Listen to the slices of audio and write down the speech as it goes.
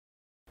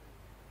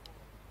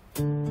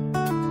Matahari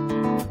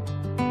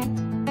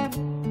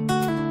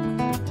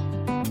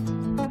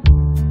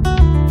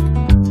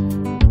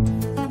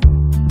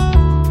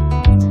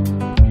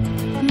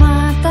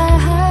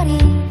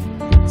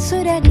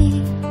sudah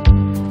di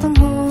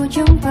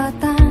penghujung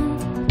petang.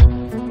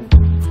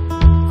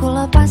 Ku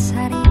lepas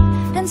hari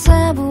dan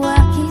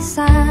sebuah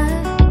kisah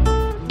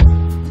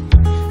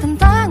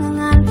tentang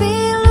angan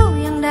pilu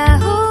yang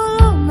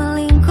dahulu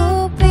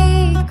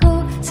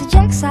melingkupiku.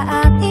 Sejak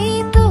saat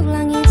itu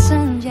langit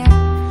senja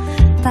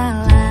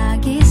tak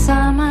lagi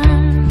sama.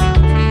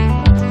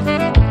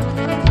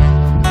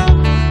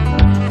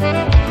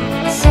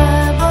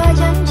 Sebuah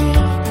janji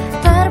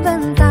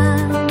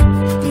terbentang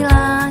di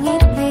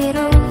langit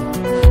biru,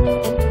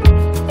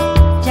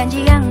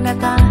 janji yang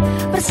datang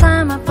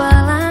bersama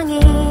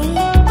pelangi.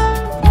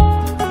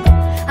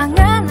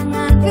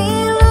 Angan-angan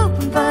pilu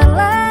pun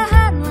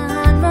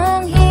perlahan-lahan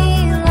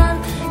menghilang,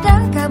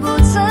 dan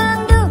kabut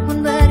sendu pun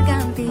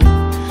berganti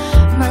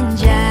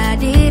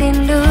menjadi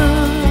rindu.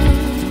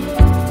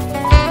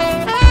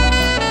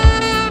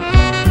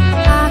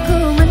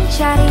 Aku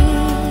mencari,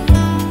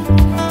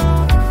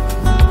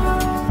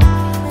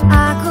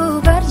 aku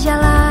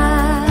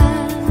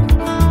berjalan,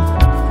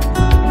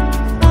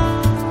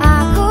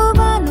 aku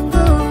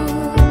menunggu,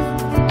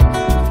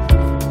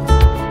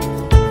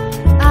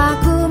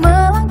 aku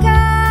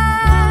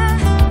melangkah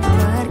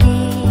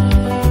pergi.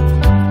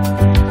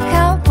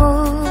 Kau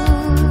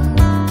pun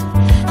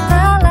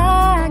tak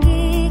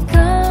lagi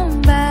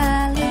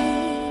kembali.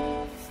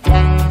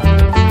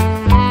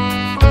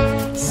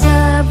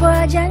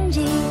 Sebuah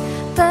janji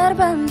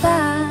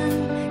terbentang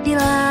di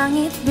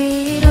langit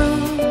biru,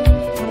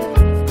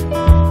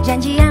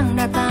 janji yang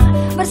datang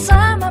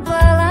bersama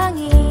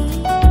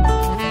pelangi.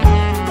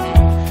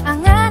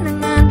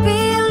 Angan-angan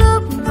pilu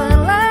pun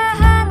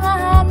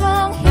perlahan-lahan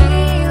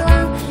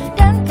menghilang,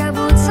 dan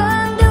kabut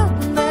sendu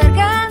pun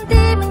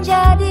berganti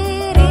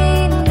menjadi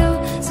rindu.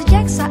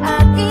 Sejak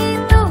saat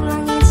itu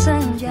langit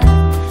senja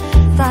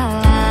tak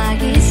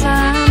lagi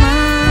sama.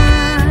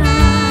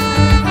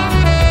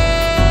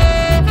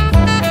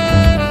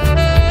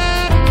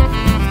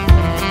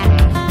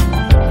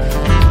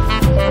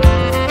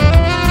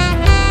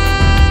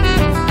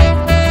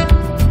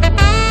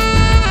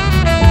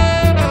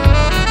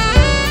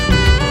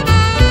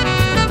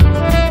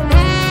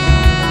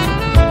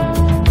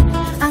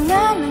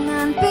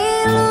 Angan-angan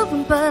pilu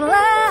pun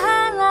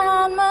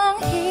perlahan-lahan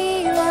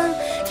menghilang,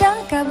 dan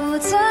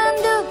kabut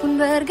sendu pun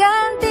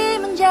berganti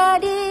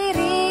menjadi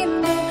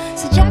rindu.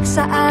 Sejak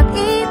saat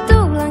itu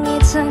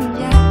langit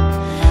senja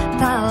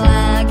tak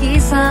lagi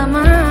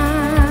sama.